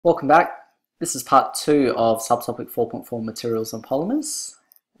Welcome back. This is part 2 of Subtopic 4.4 Materials and Polymers.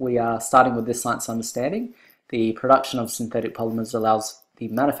 We are starting with this science understanding. The production of synthetic polymers allows the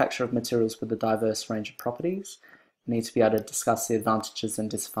manufacture of materials with a diverse range of properties. We need to be able to discuss the advantages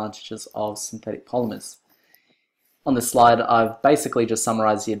and disadvantages of synthetic polymers. On this slide, I've basically just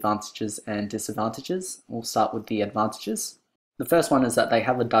summarized the advantages and disadvantages. We'll start with the advantages. The first one is that they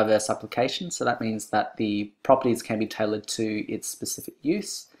have a diverse application, so that means that the properties can be tailored to its specific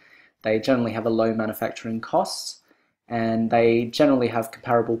use. They generally have a low manufacturing cost, and they generally have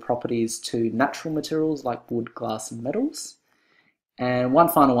comparable properties to natural materials like wood, glass, and metals. And one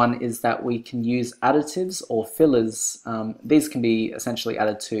final one is that we can use additives or fillers. These can be essentially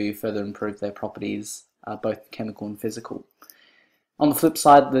added to further improve their properties, both chemical and physical. On the flip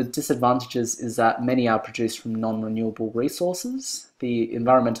side, the disadvantages is that many are produced from non-renewable resources. The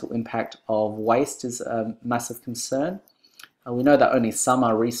environmental impact of waste is a massive concern. We know that only some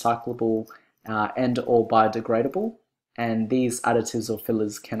are recyclable and or biodegradable, and these additives or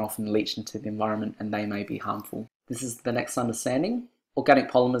fillers can often leach into the environment and they may be harmful. This is the next understanding.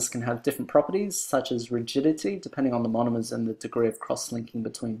 Organic polymers can have different properties such as rigidity depending on the monomers and the degree of cross-linking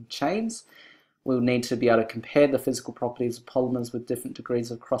between chains. We'll need to be able to compare the physical properties of polymers with different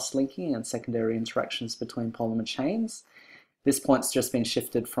degrees of cross-linking and secondary interactions between polymer chains. This point's just been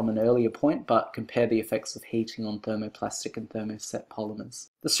shifted from an earlier point, but compare the effects of heating on thermoplastic and thermoset polymers.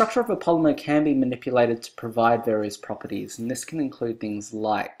 The structure of a polymer can be manipulated to provide various properties, and this can include things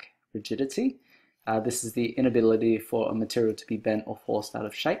like rigidity. This is the inability for a material to be bent or forced out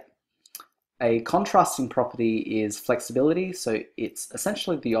of shape. A contrasting property is flexibility, so it's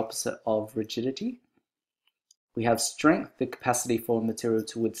essentially the opposite of rigidity. We have strength, the capacity for a material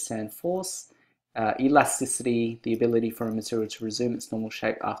to withstand force. Elasticity, the ability for a material to resume its normal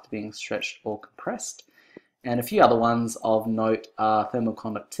shape after being stretched or compressed. And a few other ones of note are thermal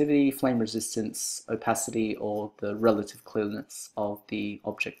conductivity, flame resistance, opacity, or the relative clearness of the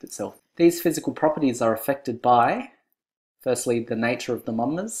object itself. These physical properties are affected by, firstly, the nature of the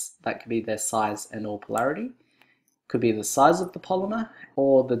monomers. That could be their size and or polarity. Could be the size of the polymer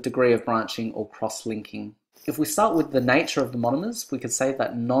or the degree of branching or cross-linking. If we start with the nature of the monomers, we could say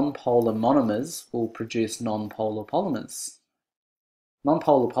that non-polar monomers will produce non-polar polymers.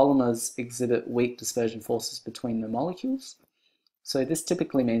 Non-polar polymers exhibit weak dispersion forces between the molecules. So this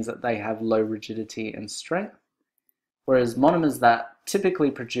typically means that they have low rigidity and strength. Whereas monomers that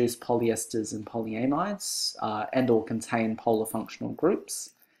typically produce polyesters and polyamides and or contain polar functional groups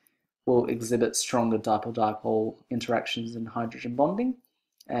will exhibit stronger dipole-dipole interactions and hydrogen bonding,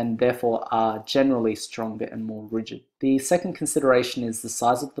 and therefore are generally stronger and more rigid. The second consideration is the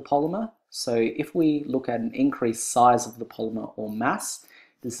size of the polymer. So if we look at an increased size of the polymer or mass,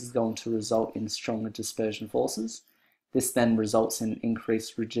 this is going to result in stronger dispersion forces. This then results in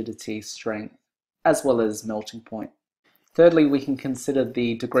increased rigidity, strength, as well as melting point. Thirdly, we can consider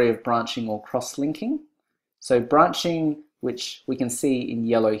the degree of branching or cross-linking. So branching, which we can see in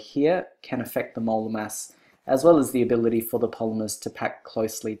yellow here, can affect the molar mass, as well as the ability for the polymers to pack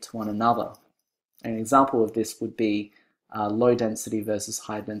closely to one another. An example of this would be low density versus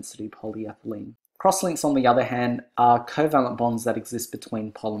high density polyethylene. Crosslinks, on the other hand, are covalent bonds that exist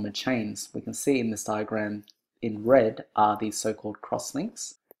between polymer chains. We can see in this diagram in red are these so-called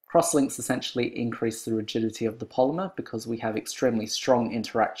crosslinks. Crosslinks essentially increase the rigidity of the polymer because we have extremely strong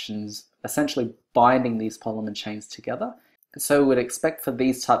interactions essentially binding these polymer chains together. So we would expect for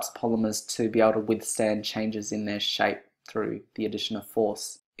these types of polymers to be able to withstand changes in their shape through the addition of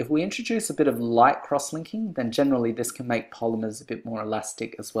force. If we introduce a bit of light cross-linking, then generally this can make polymers a bit more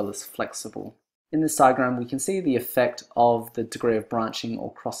elastic as well as flexible. In this diagram, we can see the effect of the degree of branching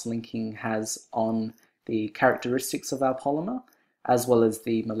or cross-linking has on the characteristics of our polymer, as well as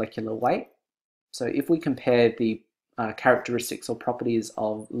the molecular weight. So if we compare the characteristics or properties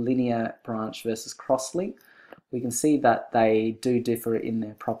of linear branch versus cross-link, we can see that they do differ in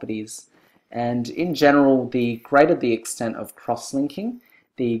their properties. And in general, the greater the extent of cross-linking,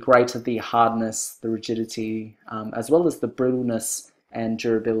 the greater the hardness, the rigidity, as well as the brittleness and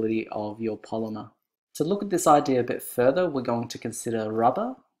durability of your polymer. To look at this idea a bit further, we're going to consider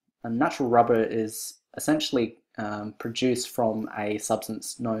rubber. Natural rubber is essentially produced from a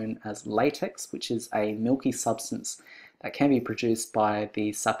substance known as latex, which is a milky substance that can be produced by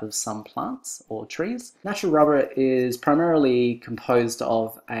the sap of some plants or trees. Natural rubber is primarily composed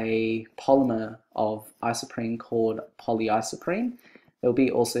of a polymer of isoprene called polyisoprene. There will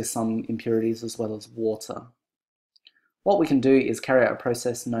be also some impurities as well as water. What we can do is carry out a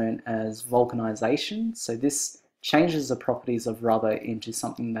process known as vulcanization. So this changes the properties of rubber into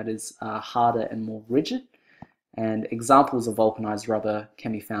something that is harder and more rigid. And examples of vulcanized rubber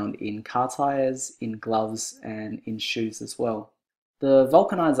can be found in car tires, in gloves, and in shoes as well. The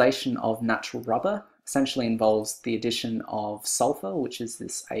vulcanization of natural rubber essentially involves the addition of sulfur, which is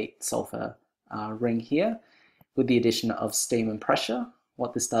this 8 sulfur ring here, with the addition of steam and pressure.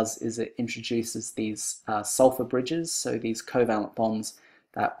 What this does is it introduces these sulfur bridges, so these covalent bonds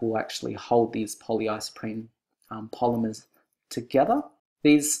that will actually hold these polyisoprene polymers together.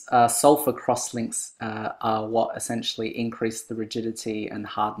 These sulfur crosslinks are what essentially increase the rigidity and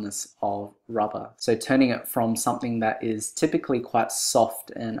hardness of rubber. So turning it from something that is typically quite soft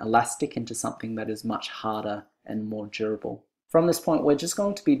and elastic into something that is much harder and more durable. From this point, we're just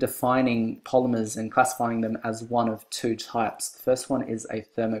going to be defining polymers and classifying them as one of 2 types. The first one is a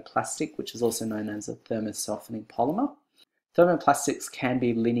thermoplastic, which is also known as a thermosoftening polymer. Thermoplastics can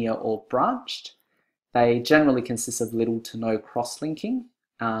be linear or branched. They generally consist of little to no cross-linking.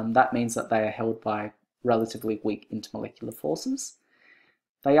 That means that they are held by relatively weak intermolecular forces.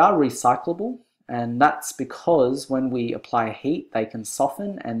 They are recyclable, and that's because when we apply heat, they can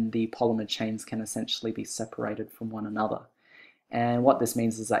soften and the polymer chains can essentially be separated from one another. And what this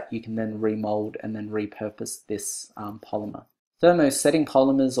means is that you can then remold and then repurpose this polymer. Thermosetting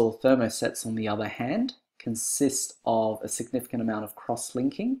polymers, or thermosets on the other hand, consist of a significant amount of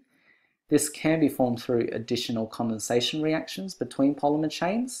cross-linking. This can be formed through additional condensation reactions between polymer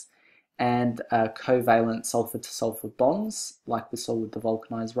chains and covalent sulfur-to-sulfur bonds, like we saw with the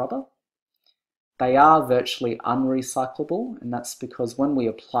vulcanized rubber. They are virtually unrecyclable, and that's because when we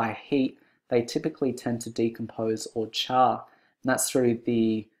apply heat, they typically tend to decompose or char. And that's through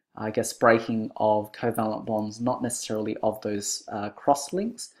the, breaking of covalent bonds, not necessarily of those cross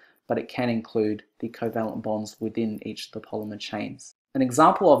links, but it can include the covalent bonds within each of the polymer chains. An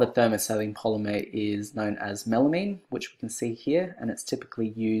example of a thermosetting polymer is known as melamine, which we can see here, and it's typically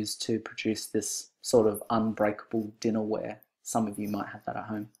used to produce this sort of unbreakable dinnerware. Some of you might have that at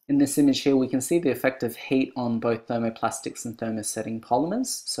home. In this image here, we can see the effect of heat on both thermoplastics and thermosetting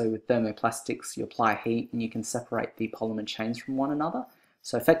polymers. So with thermoplastics, you apply heat and you can separate the polymer chains from one another.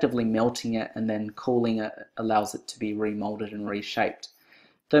 So effectively melting it and then cooling it allows it to be remolded and reshaped.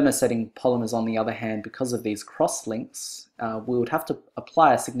 Thermosetting polymers, on the other hand, because of these cross links, we would have to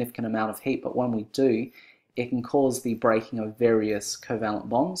apply a significant amount of heat, but when we do, it can cause the breaking of various covalent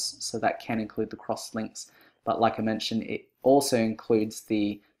bonds, so that can include the cross links. But like I mentioned, it also includes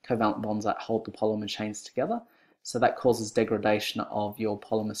the covalent bonds that hold the polymer chains together. So that causes degradation of your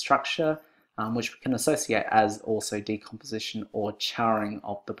polymer structure, which we can associate as also decomposition or charring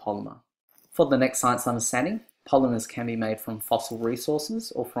of the polymer. For the next science understanding, polymers can be made from fossil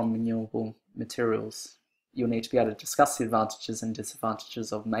resources or from renewable materials. You'll need to be able to discuss the advantages and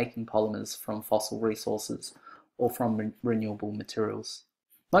disadvantages of making polymers from fossil resources or from renewable materials.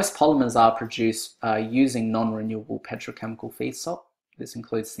 Most polymers are produced using non-renewable petrochemical feedstock. This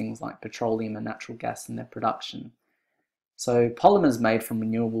includes things like petroleum and natural gas in their production. So polymers made from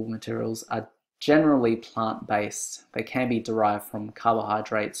renewable materials are generally plant-based. They can be derived from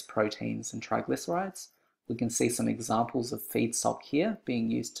carbohydrates, proteins, and triglycerides. We can see some examples of feedstock here being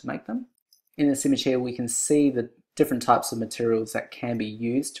used to make them. In this image here, we can see the different types of materials that can be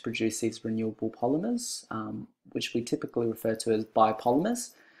used to produce these renewable polymers, which we typically refer to as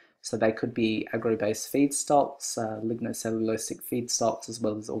biopolymers. So they could be agro-based feedstocks, lignocellulosic feedstocks, as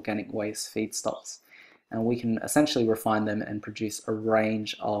well as organic waste feedstocks. And we can essentially refine them and produce a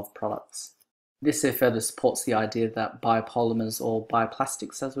range of products. This here further supports the idea that biopolymers, or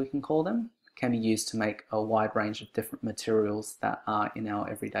bioplastics as we can call them, can be used to make a wide range of different materials that are in our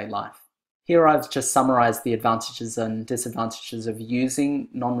everyday life. Here I've just summarized the advantages and disadvantages of using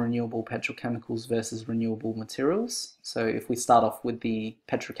non-renewable petrochemicals versus renewable materials. So if we start off with the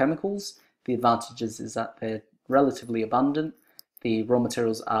petrochemicals, the advantages is that they're relatively abundant, the raw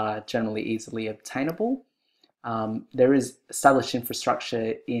materials are generally easily obtainable, there is established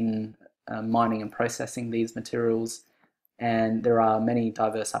infrastructure in mining and processing these materials, and there are many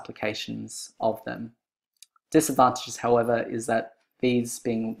diverse applications of them. Disadvantages, however, is that these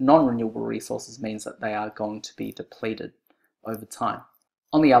being non-renewable resources means that they are going to be depleted over time.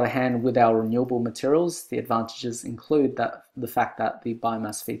 On the other hand, with our renewable materials, the advantages include the fact that the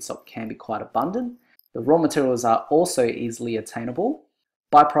biomass feedstock can be quite abundant. The raw materials are also easily attainable.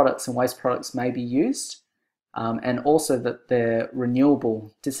 Byproducts and waste products may be used, and also that they're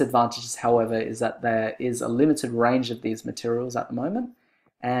renewable. Disadvantages, however, is that there is a limited range of these materials at the moment,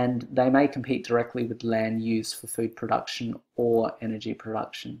 and they may compete directly with land use for food production or energy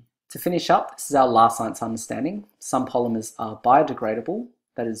production. To finish up, this is our last science understanding. Some polymers are biodegradable,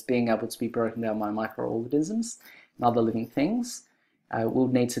 that is, being able to be broken down by microorganisms and other living things, We'll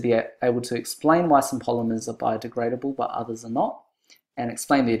need to be able to explain why some polymers are biodegradable but others are not, and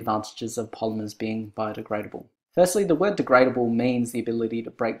explain the advantages of polymers being biodegradable. Firstly, the word degradable means the ability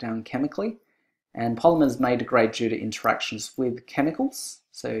to break down chemically, and polymers may degrade due to interactions with chemicals,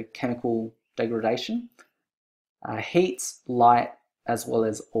 so chemical degradation, heat, light, as well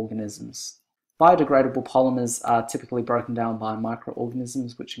as organisms. Biodegradable polymers are typically broken down by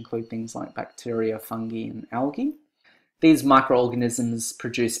microorganisms, which include things like bacteria, fungi, and algae. These microorganisms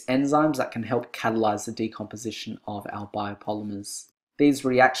produce enzymes that can help catalyze the decomposition of our biopolymers. These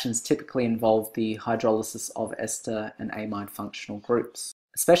reactions typically involve the hydrolysis of ester and amide functional groups,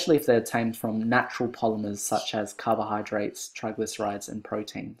 especially if they're obtained from natural polymers such as carbohydrates, triglycerides, and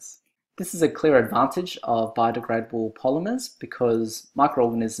proteins. This is a clear advantage of biodegradable polymers because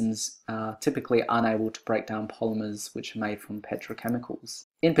microorganisms are typically unable to break down polymers which are made from petrochemicals.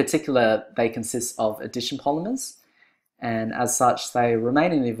 In particular, they consist of addition polymers, and as such they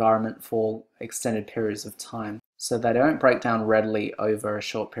remain in the environment for extended periods of time, so they don't break down readily over a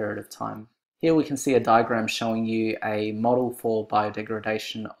short period of time. Here we can see a diagram showing you a model for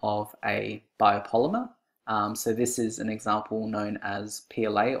biodegradation of a biopolymer. So this is an example known as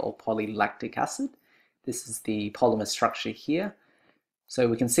PLA, or polylactic acid. This is the polymer structure here. So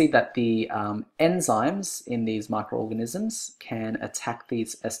we can see that the enzymes in these microorganisms can attack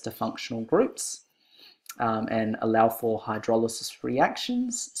these ester functional groups and allow for hydrolysis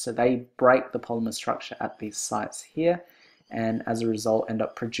reactions. So they break the polymer structure at these sites here, and as a result end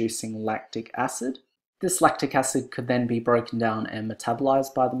up producing lactic acid. This lactic acid could then be broken down and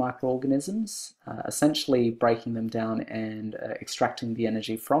metabolized by the microorganisms, essentially breaking them down and extracting the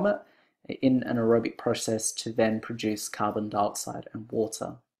energy from it in an aerobic process to then produce carbon dioxide and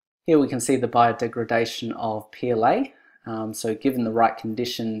water. Here we can see the biodegradation of PLA. So given the right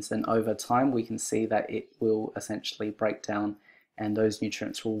conditions and over time, we can see that it will essentially break down and those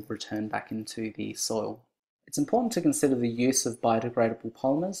nutrients will return back into the soil. It's important to consider the use of biodegradable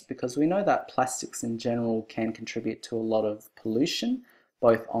polymers because we know that plastics in general can contribute to a lot of pollution,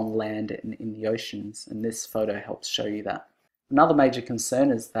 both on land and in the oceans, and this photo helps show you that. Another major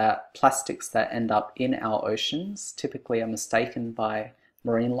concern is that plastics that end up in our oceans typically are mistaken by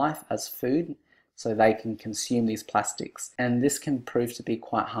marine life as food, so they can consume these plastics, and this can prove to be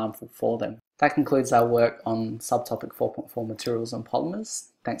quite harmful for them. That concludes our work on subtopic 4.4 materials and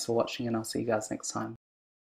polymers. Thanks for watching, and I'll see you guys next time.